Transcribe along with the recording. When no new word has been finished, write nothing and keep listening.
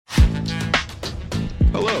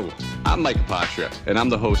Hello, I'm Mike Apotria, and I'm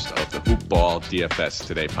the host of the Hoopball DFS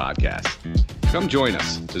Today podcast. Come join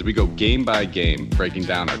us as we go game by game, breaking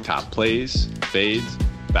down our top plays, fades,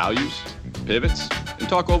 values, pivots, and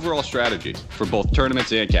talk overall strategy for both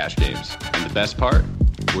tournaments and cash games. And the best part,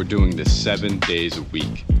 we're doing this 7 days a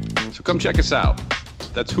week. So come check us out.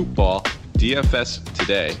 That's Hoopball DFS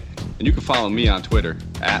Today. And you can follow me on Twitter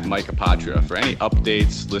at Mike Apotria for any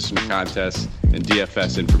updates, listener contests, and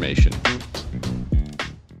DFS information.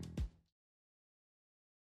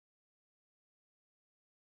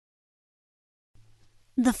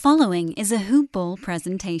 The following is a Hoopball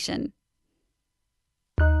presentation.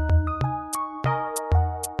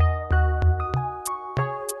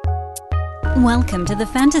 Welcome to the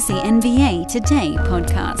Fantasy NBA Today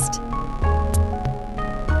podcast.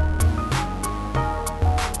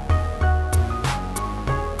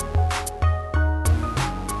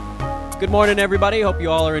 Good morning, everybody. Hope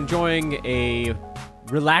you all are enjoying a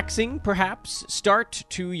relaxing, perhaps, start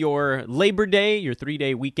to your Labor Day, your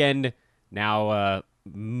 3-day weekend. Now,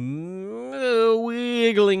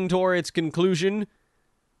 wiggling toward its conclusion.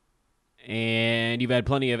 And you've had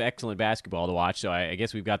plenty of excellent basketball to watch, so I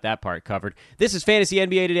guess we've got that part covered. This is Fantasy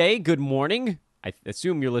NBA Today. Good morning. I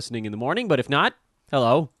assume you're listening in the morning, but if not,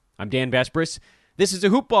 hello. I'm Dan Vespris. This is a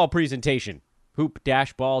Hoopball presentation.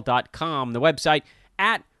 Hoop-ball.com, the website,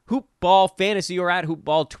 at Hoopball Fantasy or at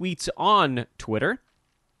Hoopball Tweets on Twitter.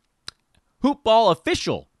 Hoopball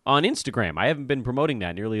Official on Instagram. I haven't been promoting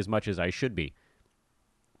that nearly as much as I should be.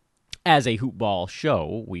 As a Hoopball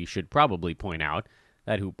show, we should probably point out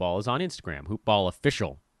that Hoopball is on Instagram. Hoopball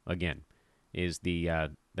Official, again, is the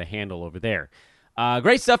handle over there.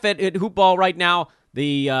 Great stuff at Hoopball right now.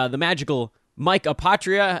 The magical Mike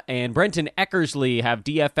Apotria and Brenton Eckersley have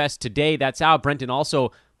DFS today. That's out. Brenton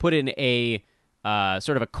also put in a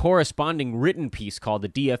sort of a corresponding written piece called the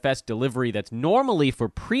DFS Delivery that's normally for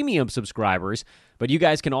premium subscribers, but you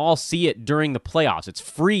guys can all see it during the playoffs. It's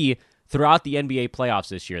free throughout the NBA playoffs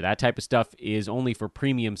this year. That type of stuff is only for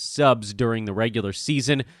premium subs during the regular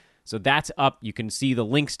season. So that's up. You can see the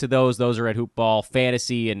links to those. Those are at Hoopball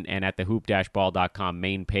Fantasy and at the hoop-ball.com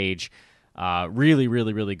main page. Really,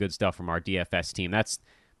 really, really good stuff from our DFS team.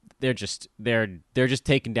 They're just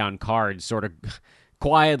taking down cards sort of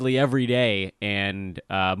quietly every day, and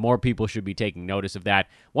more people should be taking notice of that.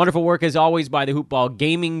 Wonderful work, as always, by the Hoopball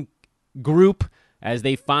Gaming Group as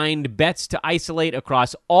they find bets to isolate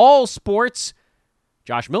across all sports.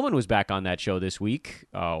 Josh Millman was back on that show this week,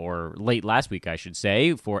 or late last week, I should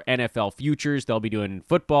say, for NFL Futures. They'll be doing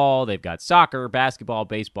football. They've got soccer, basketball,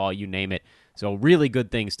 baseball, you name it. So really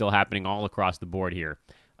good things still happening all across the board here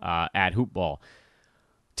at Hoopball.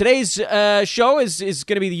 Today's show is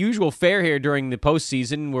going to be the usual fare here during the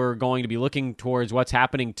postseason. We're going to be looking towards what's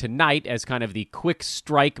happening tonight as kind of the quick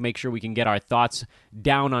strike, make sure we can get our thoughts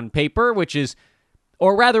down on paper, which is,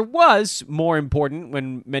 or rather was, more important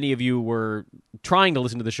when many of you were trying to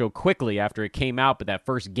listen to the show quickly after it came out, but that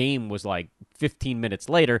first game was like 15 minutes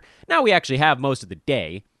later. Now we actually have most of the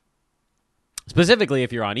day. Specifically,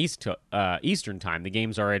 if you're on Eastern time, the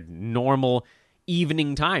games are at normal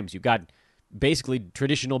evening times. You've got basically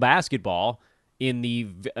traditional basketball in the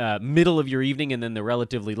middle of your evening and then the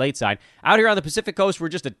relatively late side. Out here on the Pacific Coast, we're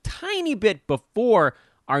just a tiny bit before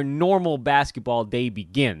our normal basketball day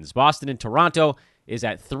begins. Boston and Toronto is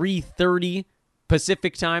at 3:30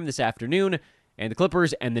 Pacific time this afternoon, and the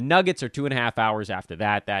Clippers and the Nuggets are 2.5 hours after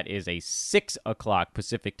that. That is a 6 o'clock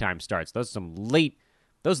Pacific time starts. Those are some late,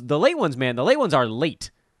 the late ones, man. The late ones are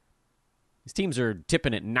late. These teams are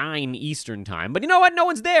tipping at 9 Eastern time, but you know what? No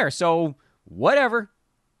one's there, so whatever.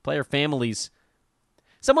 Player families.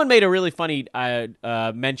 Someone made a really funny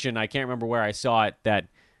mention, I can't remember where I saw it, that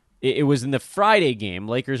it was in the Friday game,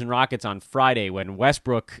 Lakers and Rockets on Friday, when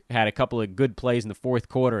Westbrook had a couple of good plays in the fourth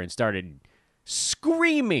quarter and started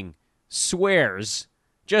screaming swears,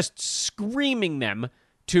 just screaming them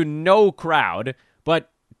to no crowd.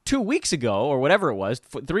 But 2 weeks ago, or whatever it was,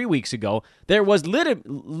 3 weeks ago, there was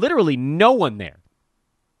literally no one there.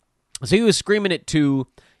 So he was screaming it to,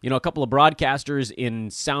 a couple of broadcasters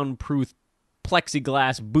in soundproof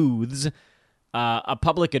plexiglass booths, a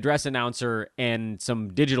public address announcer, and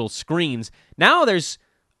some digital screens. Now there's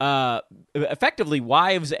effectively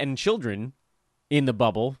wives and children in the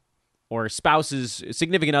bubble, or spouses,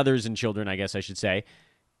 significant others and children, I guess I should say.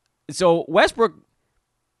 So Westbrook,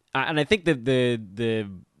 and I think the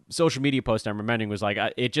social media post I'm remembering was like,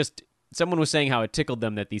 someone was saying how it tickled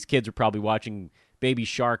them that these kids were probably watching Baby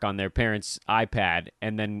Shark on their parents' iPad,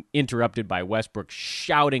 and then interrupted by Westbrook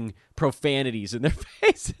shouting profanities in their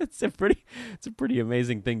face. It's a pretty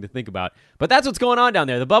amazing thing to think about. But that's what's going on down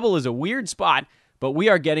there. The bubble is a weird spot, but we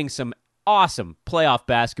are getting some awesome playoff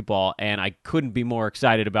basketball, and I couldn't be more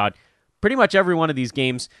excited about pretty much every one of these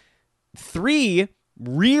games. 3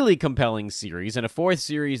 really compelling series, and a 4th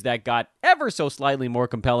series that got ever so slightly more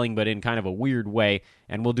compelling, but in kind of a weird way,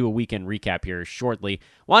 and we'll do a weekend recap here shortly.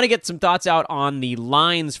 Want to get some thoughts out on the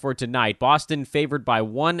lines for tonight. Boston favored by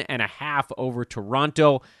 1.5 over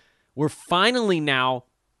Toronto. We're finally now,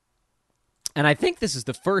 and I think this is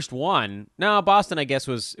the first one. No, Boston, I guess,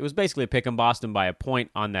 was basically a pick 'em Boston by a point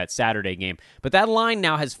on that Saturday game. But that line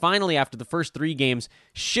now has finally, after the first 3 games,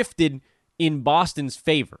 shifted in Boston's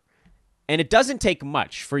favor. And it doesn't take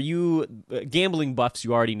much. For you gambling buffs,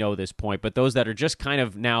 you already know this point, but those that are just kind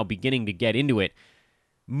of now beginning to get into it,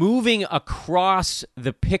 moving across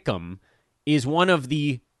the pick'em is one of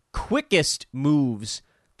the quickest moves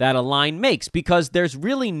that a line makes, because there's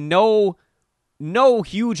really no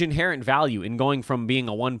huge inherent value in going from being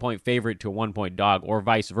a 1-point favorite to a 1-point dog or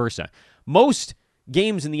vice versa. Most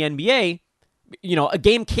games in the NBA, a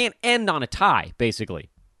game can't end on a tie, basically.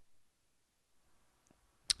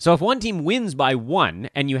 So if one team wins by 1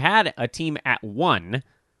 and you had a team at 1,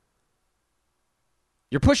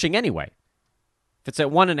 you're pushing anyway. If it's at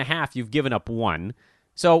 1.5, you've given up 1.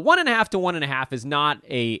 So 1.5 to 1.5 is not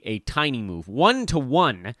a tiny move. 1 to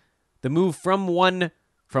 1, the move from a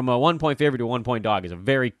 1-point favorite to a 1-point dog is a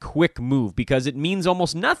very quick move because it means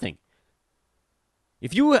almost nothing.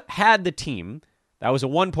 If you had the team that was a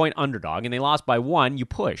 1-point underdog and they lost by 1, you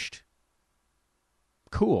pushed.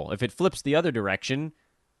 Cool. If it flips the other direction,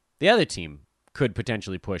 the other team could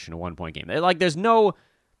potentially push in a 1-point game. There's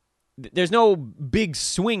no big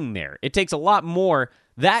swing there. It takes a lot more.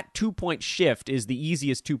 That 2-point shift is the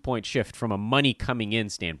easiest 2-point shift from a money coming in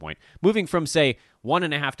standpoint. Moving from, say,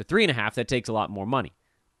 1.5 to 3.5, that takes a lot more money.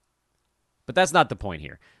 But that's not the point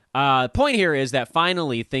here. The point here is that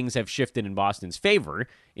finally things have shifted in Boston's favor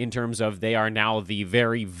in terms of they are now the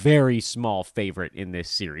very, very small favorite in this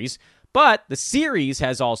series. But the series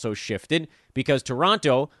has also shifted because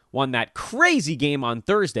Toronto won that crazy game on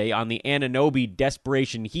Thursday on the Anunoby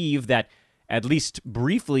desperation heave that at least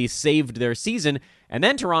briefly saved their season. And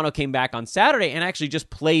then Toronto came back on Saturday and actually just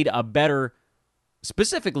played a better,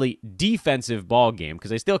 specifically defensive ball game,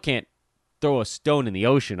 because they still can't throw a stone in the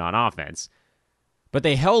ocean on offense. But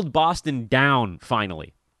they held Boston down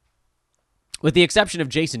finally, with the exception of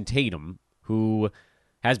Jason Tatum, who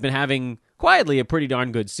has been having quietly a pretty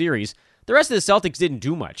darn good series. The rest of the Celtics didn't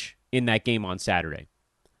do much in that game on Saturday.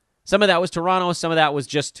 Some of that was Toronto. Some of that was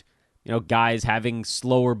just, guys having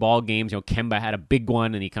slower ball games. Kemba had a big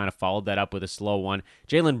one, and he kind of followed that up with a slow one.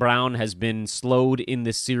 Jaylen Brown has been slowed in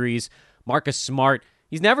this series. Marcus Smart,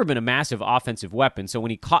 he's never been a massive offensive weapon, so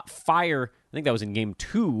when he caught fire, I think that was in Game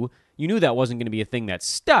 2, you knew that wasn't going to be a thing that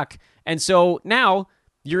stuck. And so now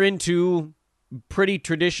you're into pretty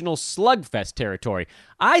traditional slugfest territory.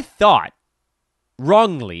 I thought,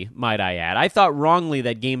 wrongly, might I add,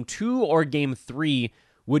 that Game 2 or Game 3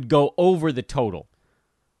 would go over the total.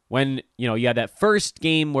 When, you had that first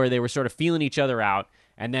game where they were sort of feeling each other out,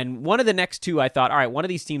 and then one of the next 2, I thought, all right, one of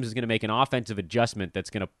these teams is going to make an offensive adjustment that's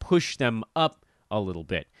going to push them up a little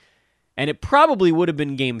bit. And it probably would have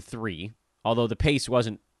been Game 3, although the pace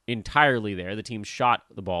wasn't entirely there. The team shot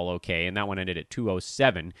the ball okay, and that one ended at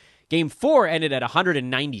 207. Game 4 ended at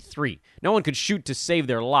 193. No one could shoot to save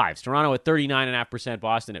their lives. Toronto at 39.5%,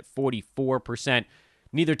 Boston at 44%.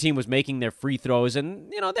 Neither team was making their free throws,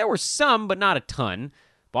 and, there were some, but not a ton.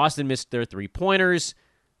 Boston missed their 3-pointers.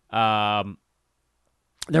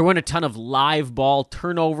 There weren't a ton of live ball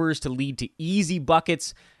turnovers to lead to easy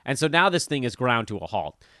buckets, and so now this thing is ground to a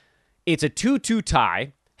halt. It's a 2-2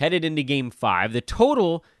 tie headed into Game 5. The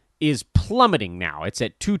total is plummeting now. It's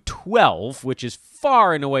at 212, which is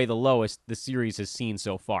far and away the lowest the series has seen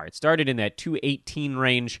so far. It started in that 218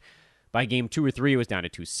 range. By Game 2 or 3, it was down to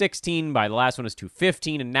 216. By the last one, it was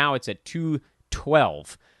 215, and now it's at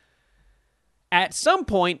 212. At some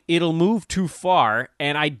point, it'll move too far,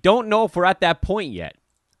 and I don't know if we're at that point yet.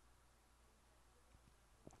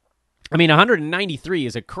 193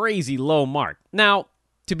 is a crazy low mark. Now,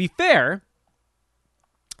 to be fair,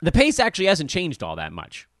 the pace actually hasn't changed all that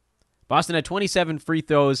much. Boston had 27 free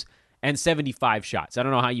throws and 75 shots. I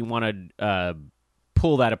don't know how you want to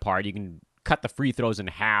pull that apart. You can cut the free throws in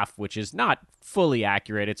half, which is not fully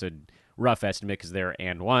accurate. It's a rough estimate because there are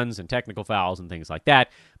and ones and technical fouls and things like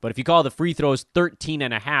that. But if you call the free throws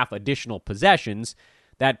 13.5 additional possessions,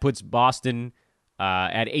 that puts Boston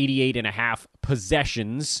at 88.5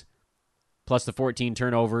 possessions, plus the 14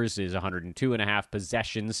 turnovers is 102.5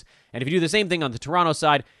 possessions. And if you do the same thing on the Toronto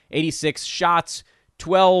side, 86 shots,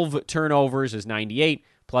 12 turnovers is 98,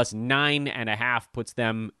 plus 9.5 puts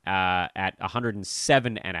them at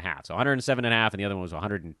 107.5. So 107.5, and the other one was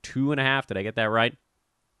 102.5. Did I get that right?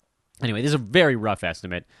 Anyway, this is a very rough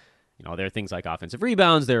estimate. There are things like offensive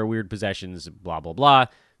rebounds, there are weird possessions, blah, blah, blah.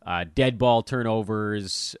 Dead ball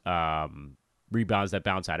turnovers, rebounds that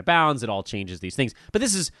bounce out of bounds. It all changes these things. But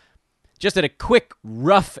this is just at a quick,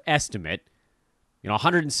 rough estimate.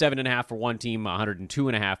 107.5 for one team,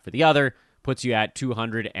 102.5 for the other, puts you at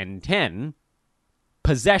 210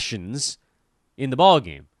 possessions in the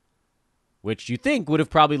ballgame, which you think would have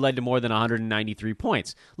probably led to more than 193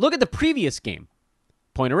 points. Look at the previous game.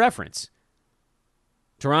 Point of reference.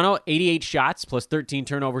 Toronto, 88 shots plus 13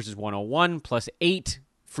 turnovers is 101, plus 8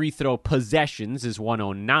 free throw possessions is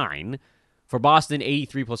 109. For Boston,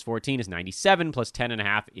 83 plus 14 is 97, plus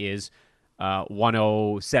 10.5 is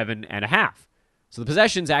 107.5. So the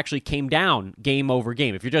possessions actually came down game over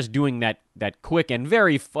game. If you're just doing that quick and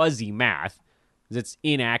very fuzzy math, because it's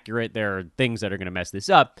inaccurate, there are things that are going to mess this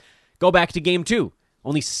up. Go back to game 2.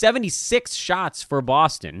 Only 76 shots for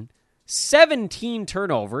Boston, 17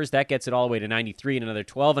 turnovers. That gets it all the way to 93, and another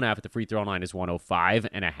 12.5 at the free throw line is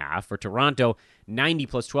 105.5. For Toronto, 90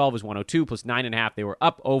 plus 12 is 102, plus 9.5. They were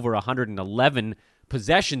up over 111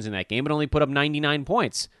 possessions in that game, but only put up 99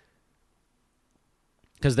 points.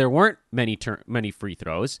 Because there weren't many free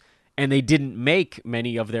throws, and they didn't make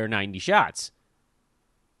many of their 90 shots.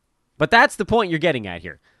 But that's the point you're getting at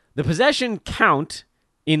here. The possession count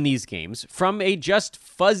in these games, from a just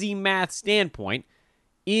fuzzy math standpoint,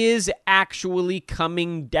 is actually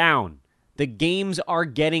coming down. The games are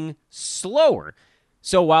getting slower.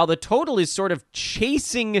 So while the total is sort of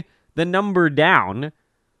chasing the number down,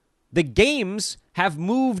 the games have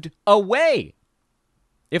moved away.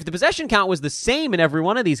 If the possession count was the same in every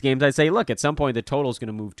one of these games, I'd say, look, at some point the total is going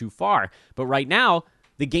to move too far. But right now,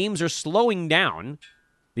 the games are slowing down.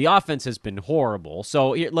 The offense has been horrible.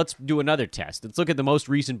 So let's do another test. Let's look at the most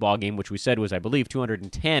recent ball game, which we said was, I believe,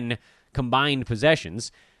 210 combined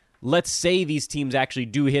possessions. Let's say these teams actually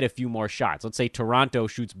do hit a few more shots. Let's say Toronto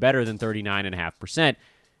shoots better than 39.5%.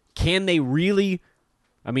 Can they really?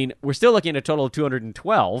 I mean, we're still looking at a total of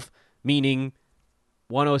 212, meaning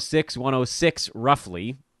 106, 106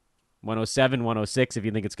 roughly, 107, 106 if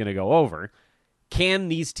you think it's going to go over. Can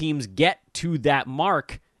these teams get to that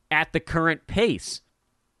mark at the current pace?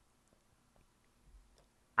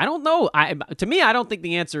 I don't know. To me, I don't think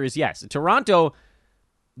the answer is yes. Toronto,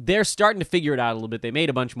 they're starting to figure it out a little bit. They made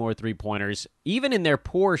a bunch more three-pointers. Even in their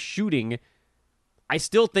poor shooting, I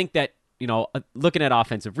still think that, looking at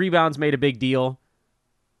offensive rebounds made a big deal.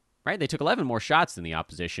 Right? They took 11 more shots than the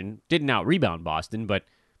opposition. Didn't out-rebound Boston, but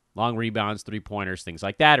long rebounds, three-pointers, things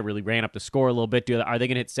like that. It really ran up the score a little bit. Are they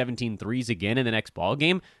going to hit 17 threes again in the next ball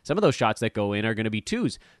game? Some of those shots that go in are going to be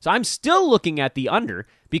twos. So I'm still looking at the under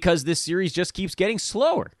because this series just keeps getting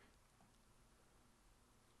slower.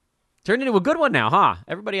 Turned into a good one now, huh?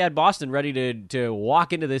 Everybody had Boston ready to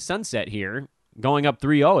walk into this sunset here, going up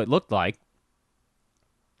 3-0, it looked like.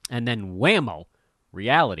 And then whammo,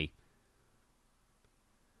 reality.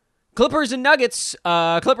 Clippers and Nuggets.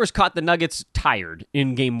 Clippers caught the Nuggets tired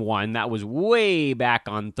in Game 1. That was way back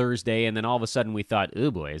on Thursday, and then all of a sudden we thought, oh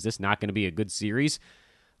boy, is this not going to be a good series?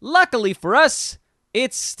 Luckily for us,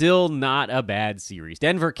 it's still not a bad series.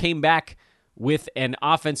 Denver came back with an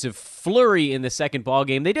offensive flurry in the second ball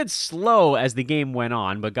game. They did slow as the game went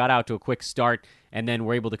on, but got out to a quick start, and then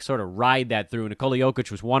were able to sort of ride that through. Nikola Jokic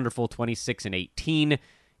was wonderful, 26 and 18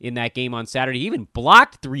 in that game on Saturday. He even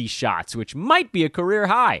blocked 3 shots, which might be a career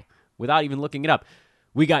high, without even looking it up.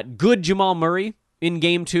 We got good Jamal Murray in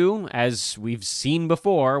Game 2, as we've seen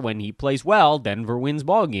before. When he plays well, Denver wins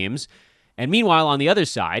ball games. And meanwhile, on the other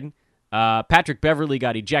side, Patrick Beverley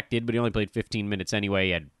got ejected, but he only played 15 minutes anyway.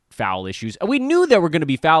 He had foul issues. We knew there were going to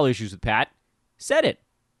be foul issues with Pat. Said it.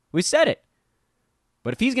 We said it.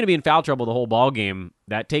 But if he's going to be in foul trouble the whole ball game,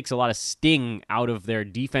 that takes a lot of sting out of their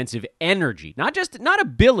defensive energy. Not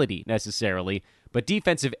ability necessarily, but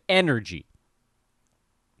defensive energy.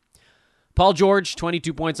 Paul George,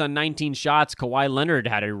 22 points on 19 shots. Kawhi Leonard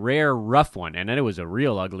had a rare rough one, and then it was a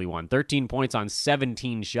real ugly one. 13 points on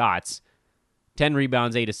 17 shots. 10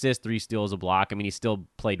 rebounds, 8 assists, 3 steals, a block. I mean, he still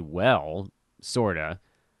played well, sort of.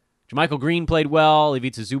 JaMychal Green played well.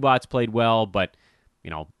 Ivica Zubac played well, but,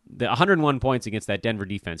 the 101 points against that Denver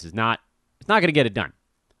defense it's not going to get it done.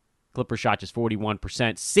 Clippers shot just 41%,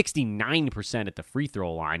 69% at the free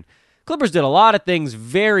throw line. Clippers did a lot of things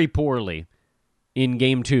very poorly in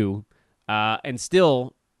Game 2. And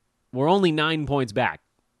still, we're only 9 points back.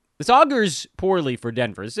 This augurs poorly for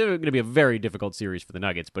Denver. This is going to be a very difficult series for the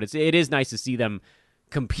Nuggets, but it is nice to see them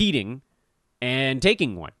competing and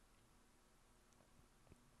taking one.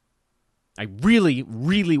 I really,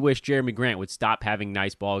 really wish Jeremy Grant would stop having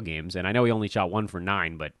nice ball games. And I know he only shot 1 for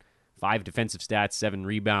 9, but 5 defensive stats, 7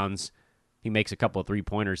 rebounds. He makes a couple of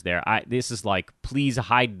three-pointers there. This is like, please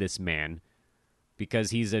hide this man, because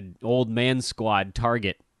he's an old man squad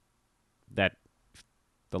target that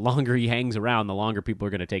the longer he hangs around, the longer people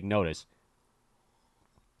are going to take notice.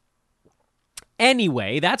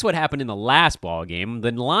 Anyway, that's what happened in the last ball game.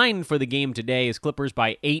 The line for the game today is Clippers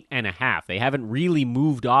by 8.5. They haven't really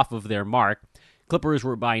moved off of their mark. Clippers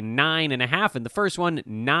were by 9.5 in the first one,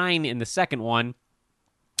 9 in the second one.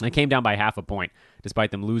 They came down by half a point, despite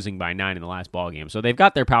them losing by 9 in the last ball game. So they've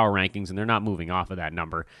got their power rankings, and they're not moving off of that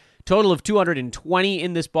number. Total of 220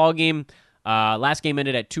 in this ball game. Last game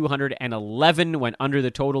ended at 211, went under the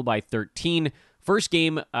total by 13. First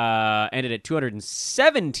game ended at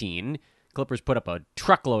 217. Clippers put up a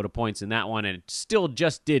truckload of points in that one, and it still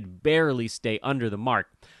just did barely stay under the mark.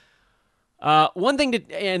 One thing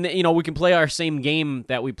we can play our same game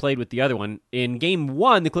that we played with the other one. In game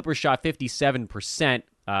 1, the Clippers shot 57%,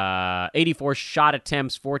 84 shot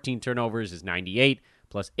attempts, 14 turnovers is 98,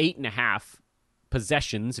 plus 8.5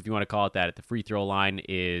 possessions, if you want to call it that, at the free throw line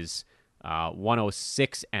is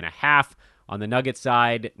 106.5. On the Nuggets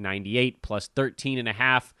side, 98 plus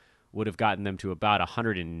 13.5 would have gotten them to about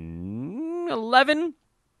 111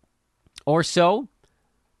 or so,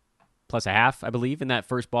 plus a half, I believe, in that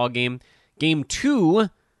first ball game. Game 2,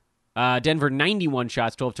 Denver 91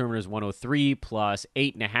 shots, 12 turnovers, 103, plus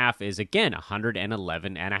 8.5 is, again,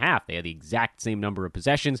 111.5. They had the exact same number of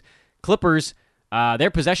possessions. Clippers, their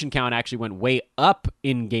possession count actually went way up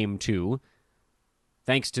in Game 2,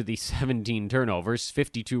 thanks to the 17 turnovers,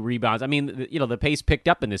 52 rebounds. I mean, the pace picked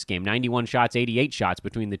up in this game. 91 shots, 88 shots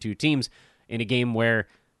between the two teams in a game where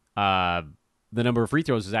the number of free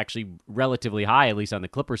throws was actually relatively high, at least on the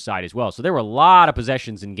Clippers side as well. So there were a lot of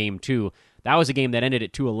possessions in Game 2. That was a game that ended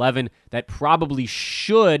at 211 that probably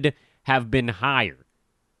should have been higher.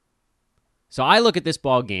 So I look at this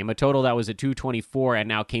ball game, a total that was at 224 and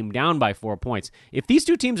now came down by 4 points. If these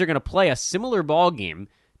two teams are going to play a similar ball game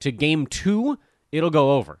to Game 2, it'll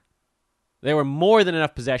go over. There were more than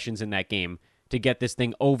enough possessions in that game to get this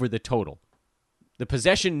thing over the total. The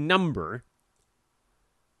possession number,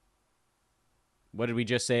 what did we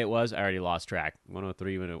just say it was? I already lost track.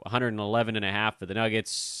 103, 111.5 for the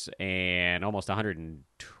Nuggets, and almost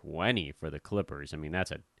 120 for the Clippers. I mean,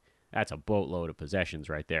 that's a boatload of possessions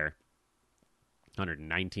right there.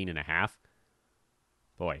 119.5.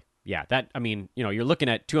 Boy, yeah, you're looking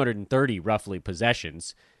at 230 roughly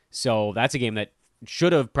possessions. So that's a game that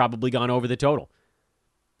should have probably gone over the total.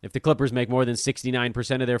 If the Clippers make more than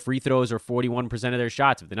 69% of their free throws or 41% of their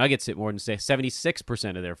shots, if the Nuggets hit more than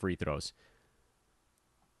 76% of their free throws.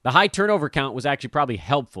 The high turnover count was actually probably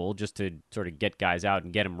helpful just to sort of get guys out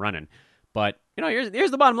and get them running. But,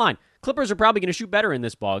 here's the bottom line. Clippers are probably going to shoot better in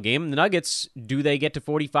this ball game. The Nuggets, do they get to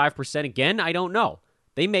 45% again? I don't know.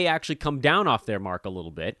 They may actually come down off their mark a little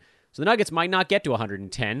bit. So the Nuggets might not get to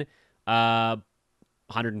 110.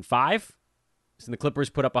 105. So the Clippers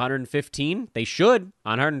put up 115. They should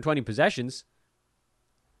on 120 possessions.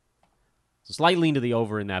 So slight lean to the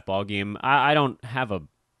over in that ball game. I don't have a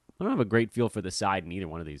great feel for the side in either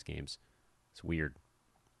one of these games. It's weird.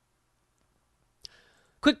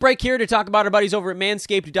 Quick break here to talk about our buddies over at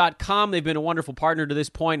Manscaped.com. They've been a wonderful partner to this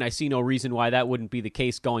point. I see no reason why that wouldn't be the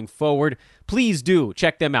case going forward. Please do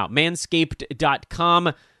check them out.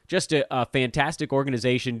 Manscaped.com. Just a fantastic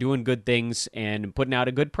organization doing good things and putting out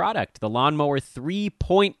a good product. The Lawnmower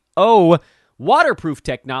 3.0 waterproof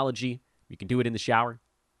technology. You can do it in the shower.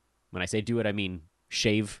 When I say do it, I mean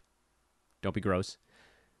shave. Don't be gross.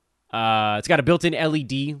 It's got a built-in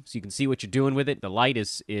LED, so you can see what you're doing with it. The light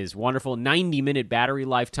is wonderful. 90-minute battery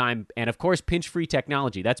lifetime. And, of course, pinch-free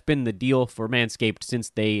technology. That's been the deal for Manscaped since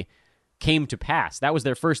they came to pass. That was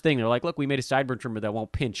their first thing. They're like, look, we made a sideburn trimmer that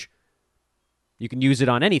won't pinch. You can use it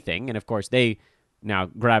on anything, and of course they now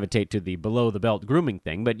gravitate to the below-the-belt grooming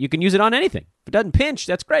thing, but you can use it on anything. If it doesn't pinch,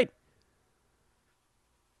 that's great.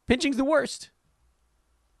 Pinching's the worst.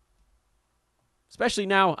 Especially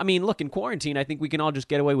now, look, in quarantine, I think we can all just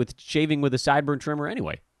get away with shaving with a sideburn trimmer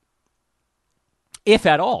anyway. If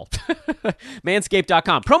at all.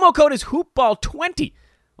 Manscaped.com. Promo code is HoopBall20.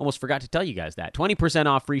 Almost forgot to tell you guys that. 20%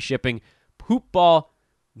 off free shipping. HoopBall.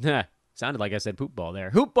 Sounded like I said poopball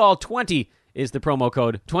there. HoopBall20 is the promo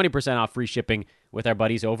code. 20% off free shipping with our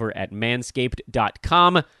buddies over at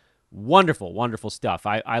Manscaped.com. Wonderful, wonderful stuff.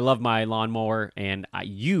 I love my lawnmower, and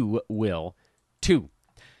you will too.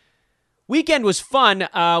 Weekend was fun.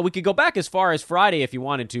 We could go back as far as Friday if you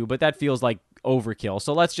wanted to, but that feels like overkill.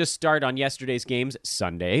 So let's just start on yesterday's games,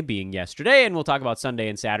 Sunday being yesterday, and we'll talk about Sunday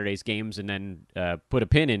and Saturday's games and then put a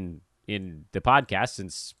pin in the podcast,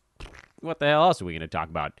 since what the hell else are we going to talk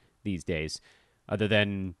about these days other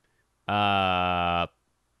than, yeah,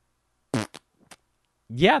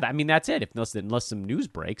 I mean, that's it. Unless some news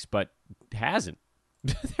breaks, but it hasn't.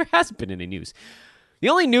 There hasn't been any news. The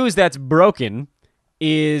only news that's broken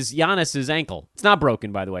is Giannis's ankle. It's not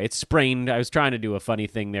broken, by the way. It's sprained. I was trying to do a funny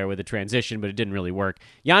thing there with a transition, but it didn't really work.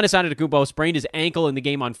 Giannis Antetokounmpo sprained his ankle in the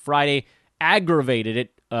game on Friday, aggravated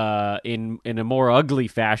it in a more ugly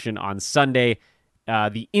fashion on Sunday,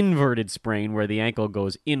 the inverted sprain where the ankle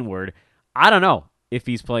goes inward. I don't know if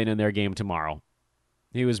he's playing in their game tomorrow.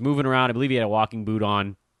 He was moving around. I believe he had a walking boot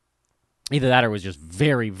on. Either that or was just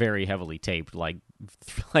very, very heavily taped, like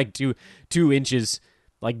 2 inches,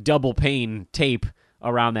 like double pane tape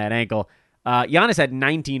around that ankle. Giannis had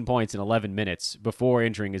 19 points in 11 minutes before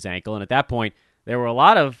injuring his ankle, and at that point, there were a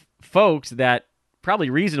lot of folks that probably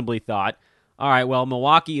reasonably thought, all right, well,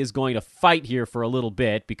 Milwaukee is going to fight here for a little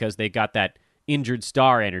bit because they got that injured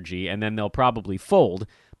star energy, and then they'll probably fold.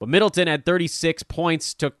 But Middleton had 36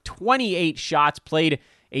 points, took 28 shots, played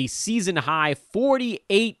a season-high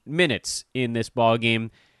 48 minutes in this ballgame,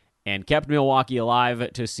 and kept Milwaukee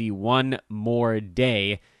alive to see one more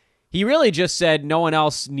day. He really just said no one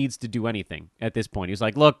else needs to do anything at this point. He was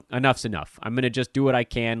like, look, enough's enough. I'm going to just do what I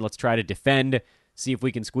can. Let's try to defend, see if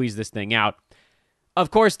we can squeeze this thing out. Of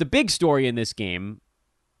course, the big story in this game,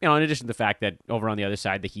 in addition to the fact that over on the other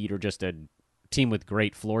side, the Heat are just a team with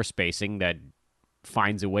great floor spacing that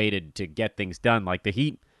finds a way to get things done. Like, the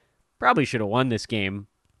Heat probably should have won this game.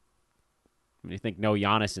 I mean, you think no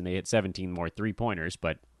Giannis and they hit 17 more three-pointers,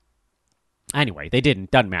 but anyway, they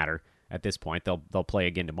didn't. Doesn't matter at this point. They'll play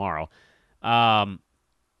again tomorrow. As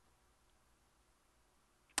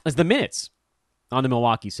the minutes on the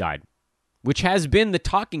Milwaukee side, which has been the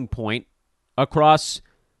talking point across,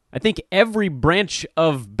 I think, every branch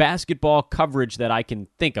of basketball coverage that I can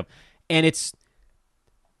think of. And it's,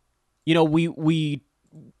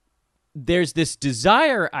 there's this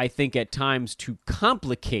desire, I think, at times to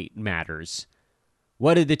complicate matters.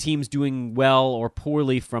 What are the teams doing well or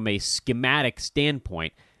poorly from a schematic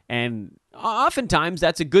standpoint? And oftentimes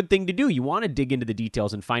that's a good thing to do. You want to dig into the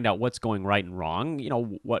details and find out what's going right and wrong.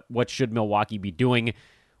 What should Milwaukee be doing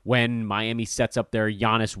when Miami sets up their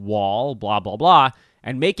Giannis wall, blah, blah, blah.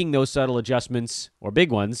 And making those subtle adjustments, or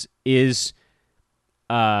big ones, is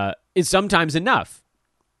sometimes enough.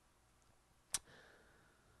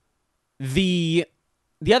 The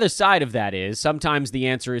other side of that is sometimes the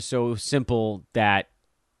answer is so simple that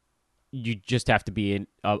you just have to be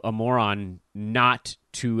a moron not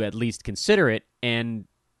to at least consider it. And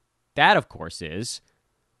that, of course, is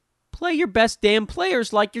play your best damn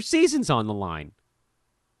players like your season's on the line.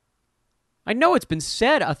 I know it's been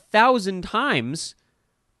said 1,000 times,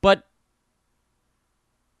 but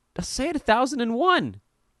I'll say it 1,001.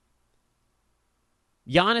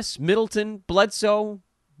 Giannis, Middleton, Bledsoe,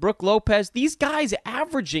 Brook Lopez, these guys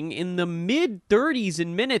averaging in the mid-30s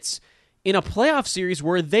in minutes in a playoff series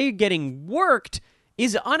where they're getting worked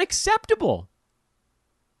is unacceptable.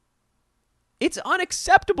 It's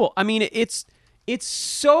unacceptable. I mean, it's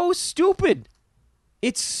so stupid.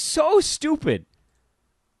 It's so stupid.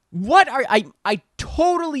 I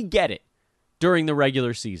totally get it during the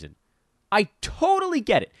regular season. I totally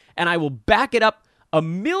get it. And I will back it up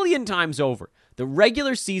 1,000,000 times over. The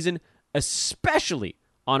regular season, especially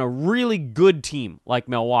on a really good team like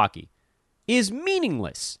Milwaukee, is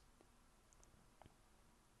meaningless.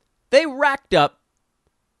 They racked up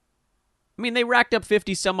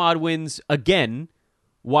 50 some odd wins again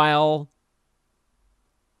while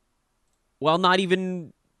not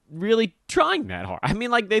even really trying that hard. I mean,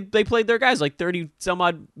 like they played their guys like 30 some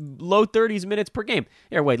odd low 30s minutes per game.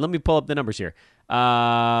 Here, wait, let me pull up the numbers here.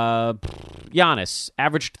 Giannis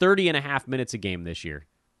averaged 30.5 minutes a game this year.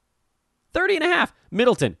 30.5.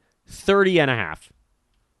 Middleton, 30.5.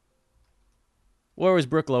 Where was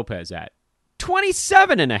Brook Lopez at?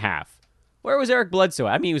 27.5. Where was Eric Bledsoe?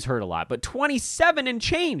 I mean, he was hurt a lot, but 27 and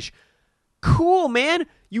change. Cool, man.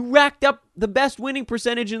 You racked up the best winning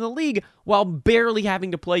percentage in the league while barely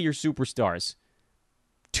having to play your superstars.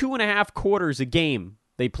 2.5 quarters a game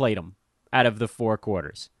they played them out of the 4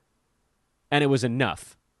 quarters. And it was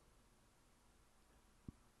enough.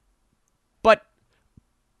 But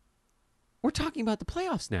we're talking about the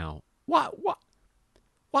playoffs now.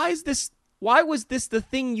 Why is this? Why was this the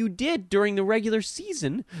thing you did during the regular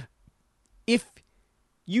season if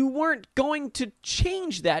you weren't going to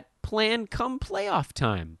change that plan come playoff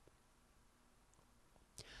time?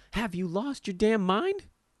 Have you lost your damn mind?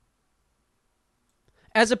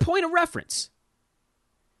 As a point of reference,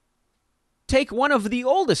 take one of the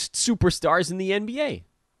oldest superstars in the NBA,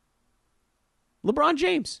 LeBron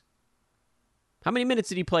James. How many minutes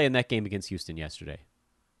did he play in that game against Houston yesterday?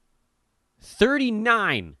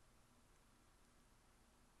 39.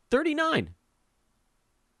 39.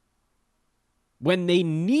 When they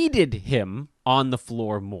needed him on the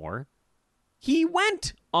floor more, he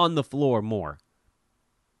went on the floor more.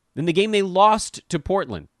 In the game they lost to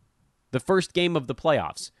Portland, the first game of the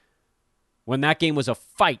playoffs, when that game was a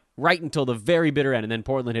fight right until the very bitter end, and then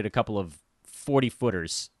Portland hit a couple of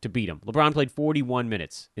 40-footers to beat him. LeBron played 41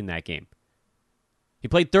 minutes in that game. He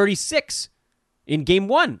played 36 in game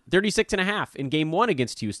one, 36 and a half in game one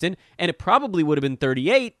against Houston, and it probably would have been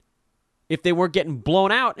 38 if they weren't getting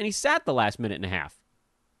blown out, and he sat the last minute and a half.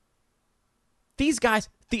 These guys,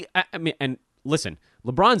 and listen,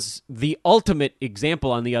 LeBron's the ultimate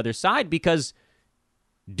example on the other side because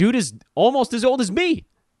dude is almost as old as me.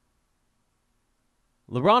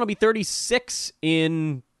 LeBron will be 36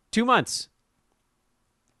 in 2 months.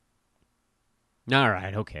 All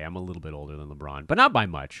right, okay, I'm a little bit older than LeBron, but not by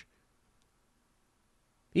much.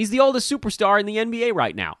 He's the oldest superstar in the NBA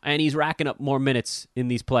right now, and he's racking up more minutes in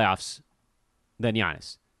these playoffs than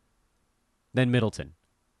Giannis, than Middleton.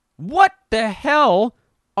 What the hell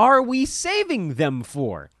are we saving them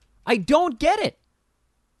for? I don't get it.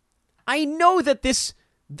 I know that this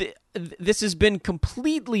has been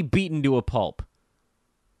completely beaten to a pulp.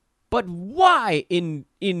 But why in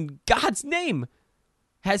God's name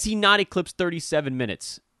has he not eclipsed 37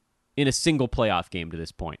 minutes in a single playoff game to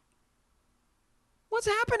this point? What's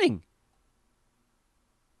happening?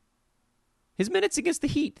 His minutes against the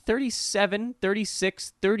Heat, 37,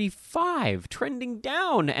 36, 35, trending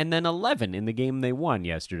down, and then 11 in the game they won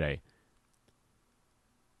yesterday.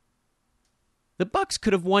 The Bucks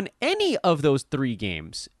could have won any of those 3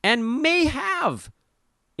 games, and may have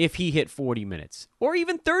if he hit 40 minutes, or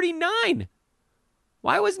even 39.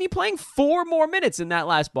 Why wasn't he playing 4 more minutes in that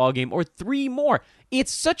last ball game, or 3 more?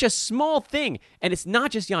 It's such a small thing, and it's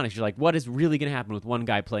not just Giannis. You're like, what is really going to happen with one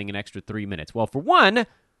guy playing an extra 3 minutes? Well, for one,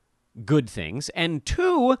 good things, and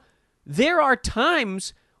 2, there are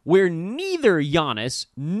times where neither Giannis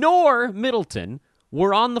nor Middleton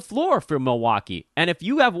were on the floor for Milwaukee, and if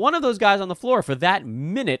you have one of those guys on the floor for that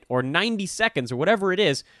minute or 90 seconds or whatever it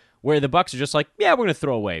is, where the Bucks are just like, yeah, we're going to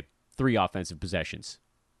throw away 3 offensive possessions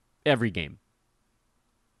every game.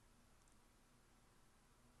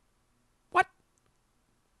 What?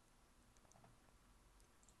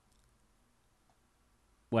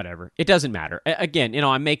 Whatever. It doesn't matter. Again,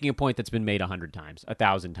 I'm making a point that's been made 100 times,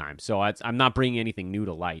 1,000 times, so I'm not bringing anything new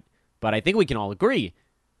to light. But I think we can all agree,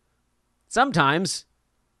 sometimes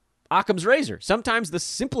Occam's razor, sometimes the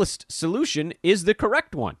simplest solution is the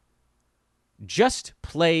correct one. Just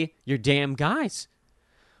play your damn guys.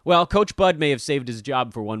 Well, Coach Bud may have saved his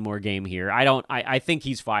job for one more game here. I think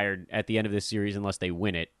he's fired at the end of this series unless they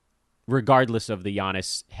win it, regardless of the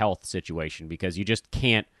Giannis health situation, because you just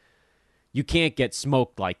can't get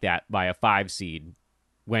smoked like that by a 5 seed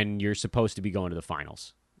when you're supposed to be going to the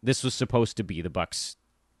finals. This was supposed to be the Bucks'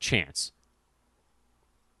 chance.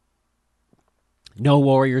 No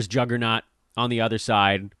Warriors juggernaut on the other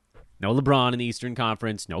side. No LeBron in the Eastern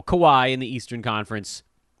Conference. No Kawhi in the Eastern Conference.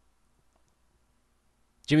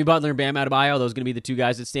 Jimmy Butler and Bam Adebayo, those are going to be the 2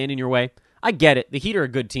 guys that stand in your way. I get it. The Heat are a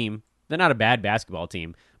good team. They're not a bad basketball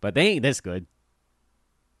team, but they ain't this good.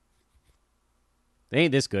 They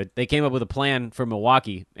ain't this good. They came up with a plan for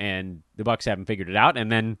Milwaukee, and the Bucks haven't figured it out.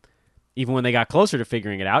 And then, even when they got closer to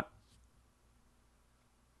figuring it out,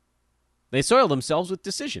 they soiled themselves with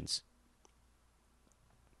decisions.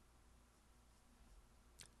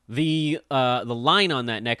 The line on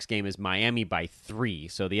that next game is Miami by 3,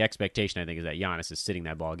 so the expectation, I think, is that Giannis is sitting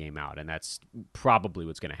that ball game out, and that's probably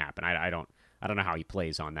what's going to happen. I don't know how he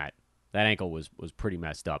plays on that. That ankle was pretty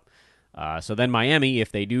messed up. So then Miami,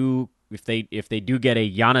 if they do get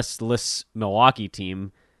a Giannis-less Milwaukee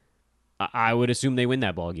team, I would assume they win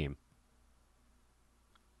that ball game.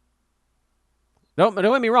 Don't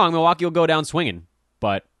get me wrong, Milwaukee will go down swinging,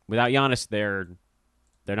 but without Giannis, they're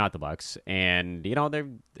not the Bucks, and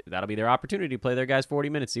that'll be their opportunity to play their guys 40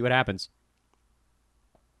 minutes, see what happens.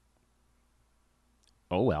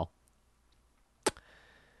 Oh well.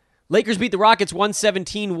 Lakers beat the Rockets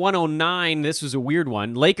 117-109. This was a weird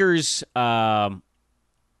one. Lakers, you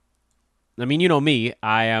know me.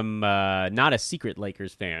 I am not a secret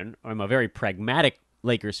Lakers fan. I'm a very pragmatic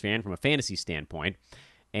Lakers fan from a fantasy standpoint.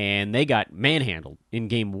 And they got manhandled in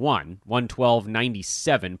Game 1,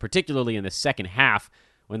 112-97, particularly in the second half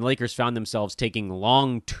when the Lakers found themselves taking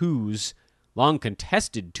long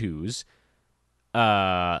contested twos,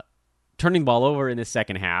 turning the ball over in the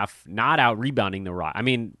second half, not out-rebounding the Rockets. I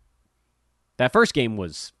mean, that first game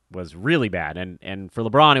was really bad. And for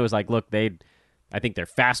LeBron, it was like, look, they I think they're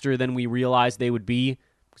faster than we realized they would be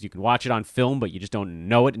because you can watch it on film, but you just don't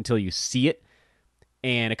know it until you see it.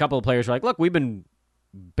 And a couple of players were like, look, we've been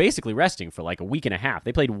basically resting for like a week and a half.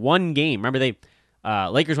 They played one game. Remember,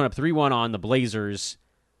 Lakers went up 3-1 on the Blazers.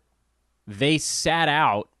 They sat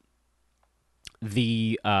out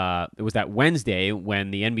it was that Wednesday when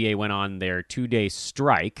the NBA went on their 2-day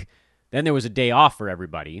strike. Then there was a day off for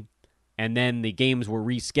everybody. And then the games were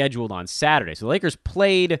rescheduled on Saturday. So the Lakers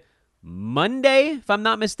played Monday, if I'm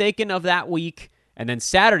not mistaken, of that week, and then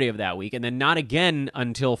Saturday of that week, and then not again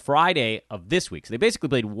until Friday of this week. So they basically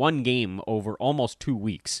played one game over almost 2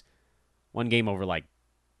 weeks. One game over like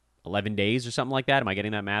 11 days or something like that. Am I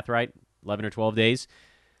getting that math right? 11 or 12 days.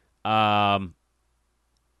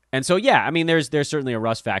 And so, yeah, I mean, there's certainly a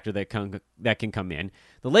rust factor that can come in.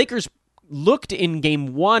 The Lakers looked in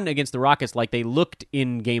Game 1 against the Rockets like they looked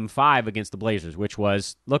in Game 5 against the Blazers, which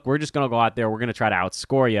was, look, we're just going to go out there, we're going to try to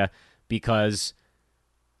outscore you because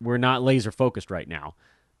we're not laser-focused right now.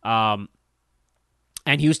 And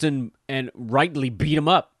Houston rightly beat him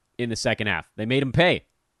up in the second half. They made him pay.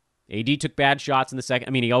 AD took bad shots in the second.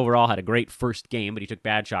 I mean, he overall had a great first game, but he took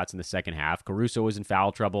bad shots in the second half. Caruso was in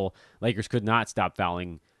foul trouble. Lakers could not stop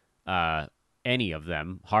fouling any of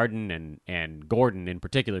them. Harden and Gordon in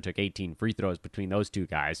particular took 18 free throws between those two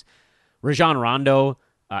guys. Rajon Rondo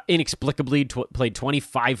inexplicably played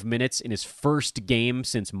 25 minutes in his first game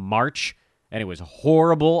since March, and it was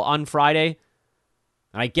horrible on Friday.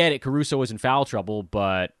 And I get it, Caruso was in foul trouble,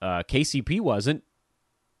 but KCP wasn't.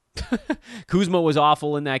 Kuzma was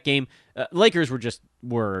awful in that game. Lakers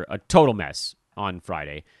were a total mess on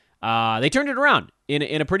Friday. They turned it around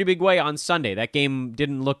in a pretty big way on Sunday. That game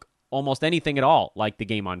didn't look almost anything at all like the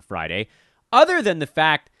game on Friday, other than the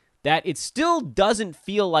fact that it still doesn't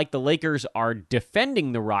feel like the Lakers are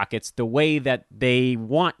defending the Rockets the way that they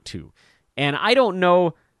want to. And I don't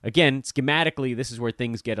know, again, schematically, this is where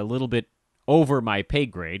things get a little bit over my pay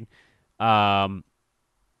grade. But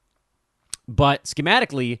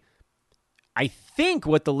schematically, I think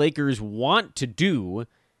what the Lakers want to do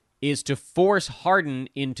is to force Harden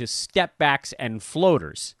into step backs and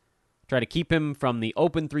floaters. Try to keep him from the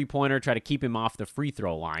open three-pointer, try to keep him off the free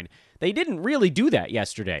throw line. They didn't really do that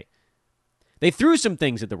yesterday. They threw some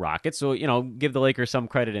things at the Rockets, so, give the Lakers some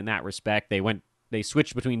credit in that respect. They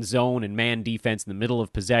switched between zone and man defense in the middle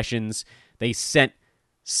of possessions. They sent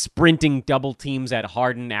sprinting double teams at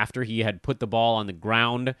Harden after he had put the ball on the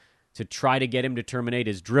ground to try to get him to terminate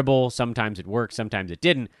his dribble. Sometimes it worked, sometimes it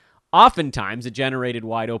didn't. Oftentimes, it generated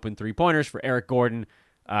wide-open three-pointers for Eric Gordon,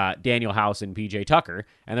 Daniel House, and P.J. Tucker,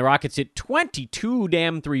 and the Rockets hit 22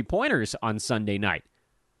 damn three-pointers on Sunday night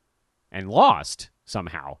and lost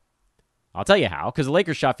somehow. I'll tell you how, because the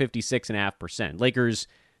Lakers shot 56.5%. Lakers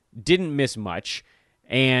didn't miss much,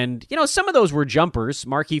 and, some of those were jumpers.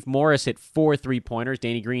 Markieff Morris hit 4 three-pointers.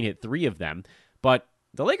 Danny Green hit 3 of them, but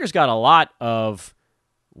the Lakers got a lot of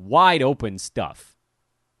wide-open stuff.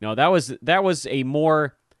 That was a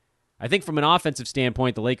more... I think from an offensive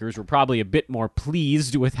standpoint, the Lakers were probably a bit more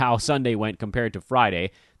pleased with how Sunday went compared to Friday.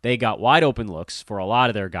 They got wide open looks for a lot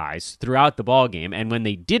of their guys throughout the ballgame, and when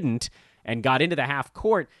they didn't and got into the half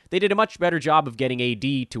court, they did a much better job of getting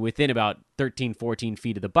AD to within about 13, 14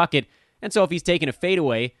 feet of the bucket. And so if he's taking a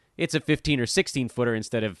fadeaway, it's a 15 or 16 footer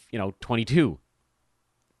instead of, 22.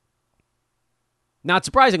 Not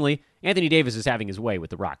surprisingly, Anthony Davis is having his way with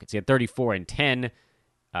the Rockets. He had 34 and 10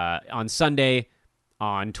 on Sunday.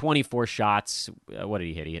 On 24 shots. What did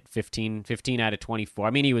he hit? He hit 15 out of 24. I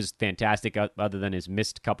mean, he was fantastic other than his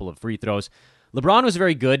missed couple of free throws. LeBron was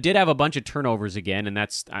very good. Did have a bunch of turnovers again, and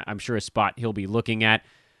that's, I'm sure, a spot he'll be looking at.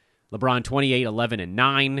 LeBron 28, 11, and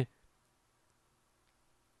 9.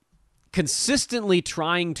 Consistently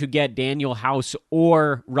trying to get Daniel House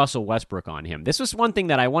or Russell Westbrook on him. This was one thing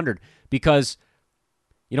that I wondered because,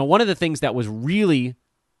 one of the things that was really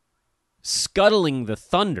scuttling the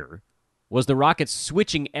Thunder was the Rockets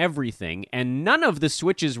switching everything, and none of the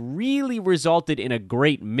switches really resulted in a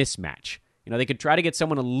great mismatch. They could try to get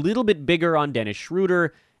someone a little bit bigger on Dennis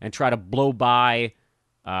Schroeder and try to blow by,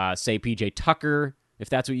 say, P.J. Tucker, if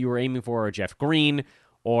that's what you were aiming for, or Jeff Green,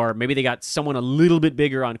 or maybe they got someone a little bit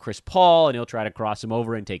bigger on Chris Paul, and he'll try to cross him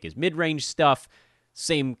over and take his mid-range stuff.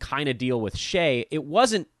 Same kind of deal with Shea. It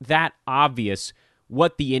wasn't that obvious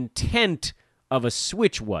what the intent of a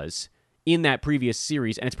switch was in that previous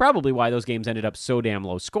series, and it's probably why those games ended up so damn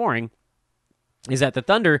low scoring, is that the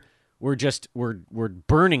Thunder were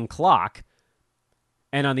burning clock.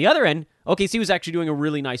 And on the other end, OKC was actually doing a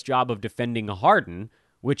really nice job of defending Harden,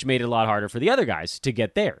 which made it a lot harder for the other guys to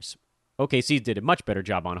get theirs. OKC did a much better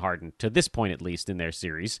job on Harden, to this point at least in their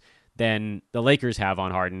series, than the Lakers have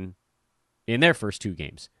on Harden in their first 2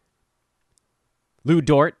 games. Lou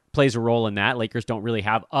Dort plays a role in that. Lakers don't really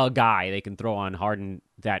have a guy they can throw on Harden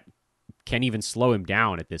that can even slow him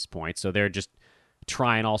down at this point, so they're just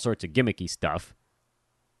trying all sorts of gimmicky stuff.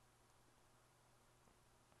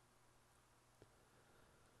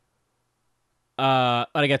 But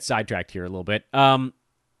I got sidetracked here a little bit.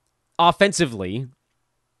 Offensively,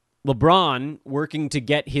 LeBron working to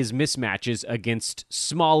get his mismatches against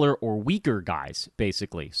smaller or weaker guys,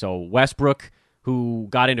 basically. So Westbrook, who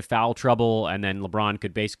got into foul trouble, and then LeBron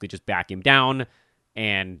could basically just back him down.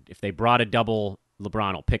 And if they brought a double,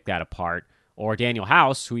 LeBron will pick that apart. Or Daniel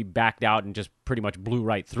House, who he backed out and just pretty much blew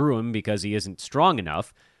right through him because he isn't strong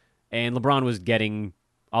enough. And LeBron was getting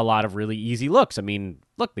a lot of really easy looks. I mean,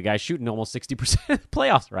 look, the guy's shooting almost 60% of the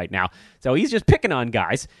playoffs right now. So he's just picking on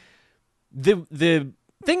guys. The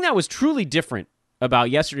thing that was truly different about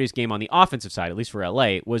yesterday's game on the offensive side, at least for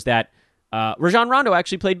LA, was that Rajon Rondo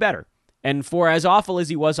actually played better. And for as awful as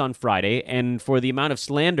he was on Friday, and for the amount of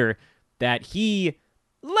slander that he,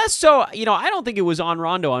 less so, I don't think it was on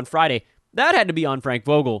Rondo on Friday. That had to be on Frank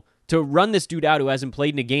Vogel to run this dude out who hasn't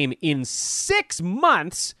played in a game in 6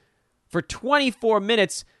 months for 24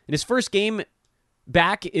 minutes. In his first game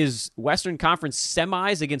back is Western Conference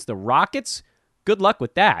semis against the Rockets. Good luck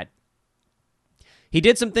with that. He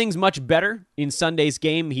did some things much better in Sunday's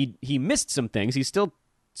game. He missed some things. He's still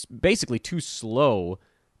basically too slow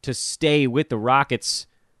to stay with the Rockets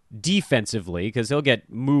defensively because he'll get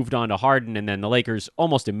moved on to Harden, and then the Lakers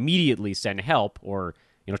almost immediately send help or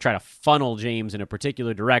try to funnel James in a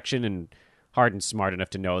particular direction, and Harden's smart enough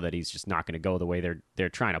to know that he's just not going to go the way they're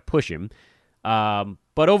trying to push him.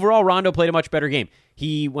 But overall, Rondo played a much better game.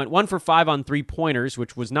 He went 1 for 5 on 3-pointers,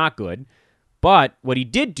 which was not good. But what he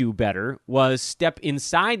did do better was step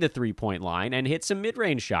inside the 3-point line and hit some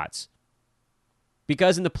mid-range shots.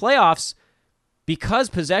 Because in the playoffs, because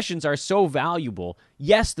possessions are so valuable,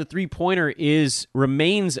 yes, the 3-pointer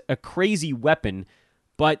remains a crazy weapon,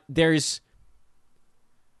 but there's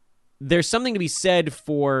something to be said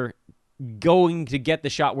for going to get the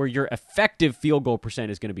shot where your effective field goal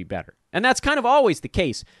percent is going to be better. And that's kind of always the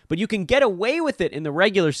case, but you can get away with it in the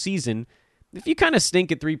regular season. If you kind of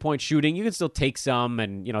stink at 3-point shooting, you can still take some,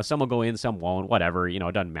 and some will go in, some won't, whatever, it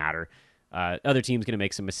doesn't matter. Other teams going to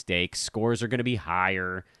make some mistakes. Scores are going to be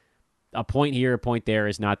higher. A point here, a point there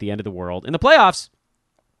is not the end of the world. In the playoffs,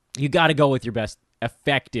 you got to go with your best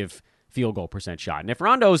effective field goal percent shot. And if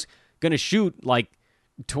Rondo's going to shoot like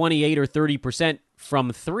 28 or 30%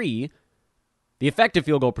 from 3, the effective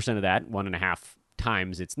field goal percent of that, 1.5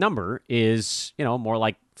 times its number, is, more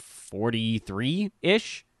like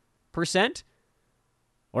 43-ish percent.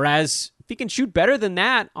 Whereas if he can shoot better than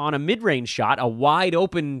that on a mid-range shot, a wide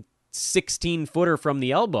open 16-footer from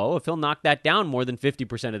the elbow, if he'll knock that down more than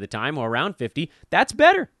 50% of the time or around 50, that's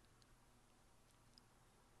better.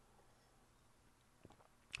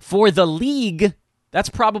 For the league, that's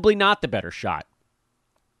probably not the better shot.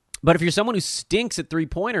 But if you're someone who stinks at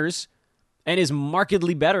 3-pointers and is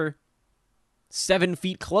markedly better 7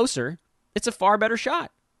 feet closer, it's a far better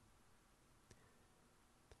shot.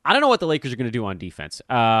 I don't know what the Lakers are going to do on defense.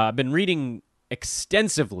 I've been reading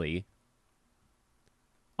extensively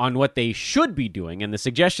on what they should be doing, and the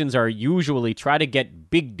suggestions are usually try to get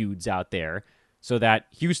big dudes out there so that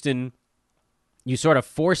Houston, you sort of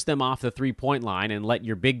force them off the 3-point line and let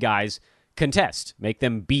your big guys contest. Make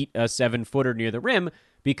them beat a 7-footer near the rim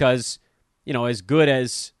because, as good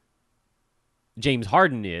as James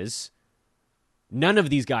Harden is, none of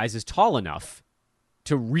these guys is tall enough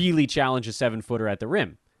to really challenge a 7-footer at the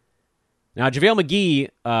rim. Now, JaVale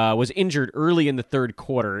McGee was injured early in the third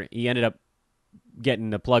quarter. He ended up getting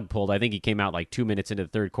the plug pulled. I think he came out like 2 minutes into the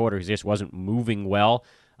third quarter. He just wasn't moving well.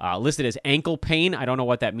 Listed as ankle pain. I don't know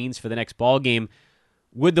what that means for the next ball game.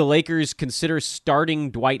 Would the Lakers consider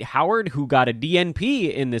starting Dwight Howard, who got a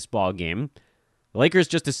DNP in this ball game? The Lakers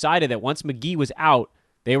just decided that once McGee was out,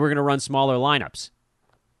 they were going to run smaller lineups.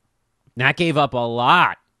 And that gave up a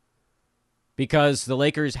lot because the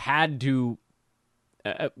Lakers had to...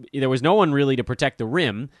 there was no one really to protect the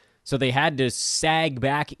rim, so they had to sag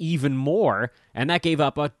back even more, and that gave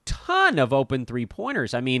up a ton of open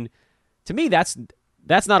 3-pointers. I mean, to me, that's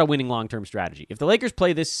not a winning long-term strategy. If the Lakers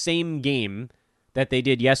play this same game that they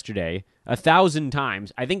did yesterday 1,000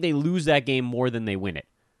 times, I think they lose that game more than they win it.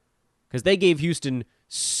 Because they gave Houston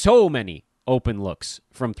so many open looks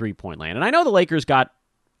from 3-point land. And I know the Lakers got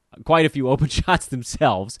quite a few open shots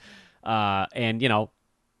themselves, and,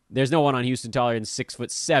 there's no one on Houston taller than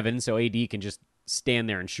 6'7", so AD can just stand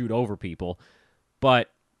there and shoot over people.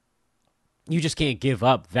 But you just can't give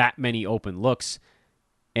up that many open looks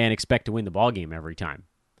and expect to win the ballgame every time.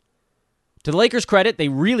 To the Lakers' credit, they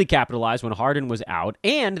really capitalized when Harden was out,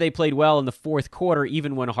 and they played well in the fourth quarter,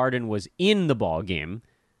 even when Harden was in the ball game.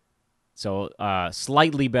 So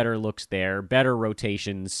slightly better looks there, better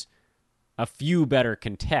rotations, a few better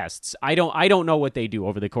contests. I don't know what they do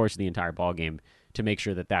over the course of the entire ball game to make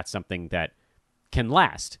sure that that's something that can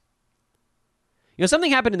last.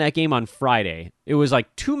 Something happened in that game on Friday. It was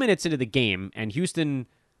like 2 minutes into the game, and Houston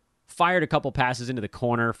fired a couple passes into the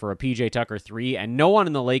corner for a PJ Tucker 3, and no one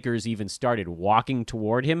in the Lakers even started walking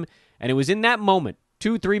toward him. And it was in that moment,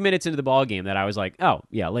 2-3 minutes into the ball game, that I was like, oh,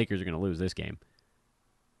 yeah, Lakers are going to lose this game.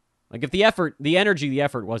 Like, if the effort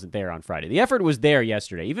wasn't there on Friday. The effort was there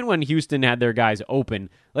yesterday. Even when Houston had their guys open,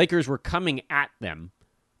 Lakers were coming at them.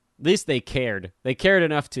 At least they cared. They cared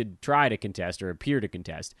enough to try to contest or appear to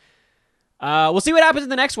contest. We'll see what happens in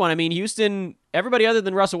the next one. I mean, Houston, everybody other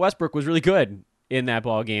than Russell Westbrook was really good in that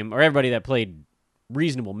ball game, or everybody that played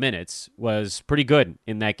reasonable minutes was pretty good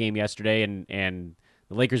in that game yesterday, and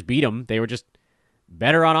the Lakers beat them. They were just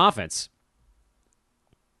better on offense.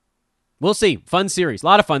 We'll see. Fun series. A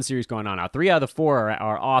lot of fun series going on now. 3 out of the 4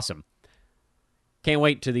 are awesome. Can't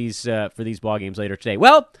wait to for these ball games later today.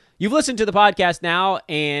 Well, you've listened to the podcast now,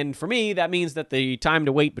 and for me, that means that the time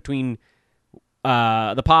to wait between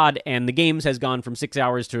the pod and the games has gone from 6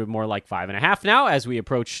 hours to more like 5.5 now as we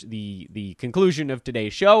approach the conclusion of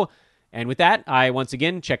today's show. And with that, I once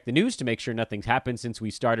again check the news to make sure nothing's happened since we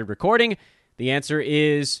started recording. The answer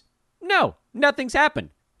is no, nothing's happened.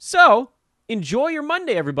 So enjoy your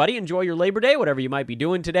Monday, everybody. Enjoy your Labor Day, whatever you might be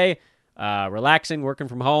doing today. Relaxing, working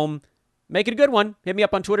from home. Make it a good one. Hit me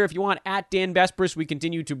up on Twitter if you want, at Dan Besbris. We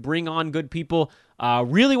continue to bring on good people.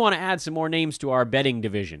 Really want to add some more names to our betting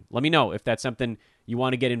division. Let me know if that's something you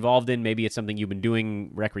want to get involved in. Maybe it's something you've been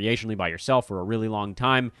doing recreationally by yourself for a really long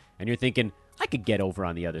time, and you're thinking, I could get over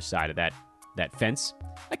on the other side of that fence.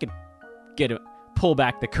 I could pull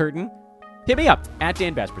back the curtain. Hit me up, at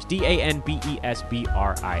Dan Besbris,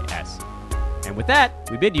 DANBESBRIS. And with that,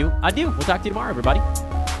 we bid you adieu. We'll talk to you tomorrow, everybody.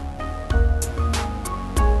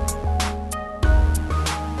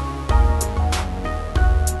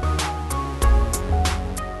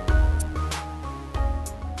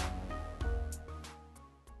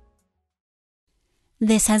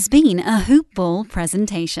 This has been a Hoop Ball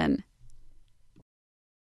presentation.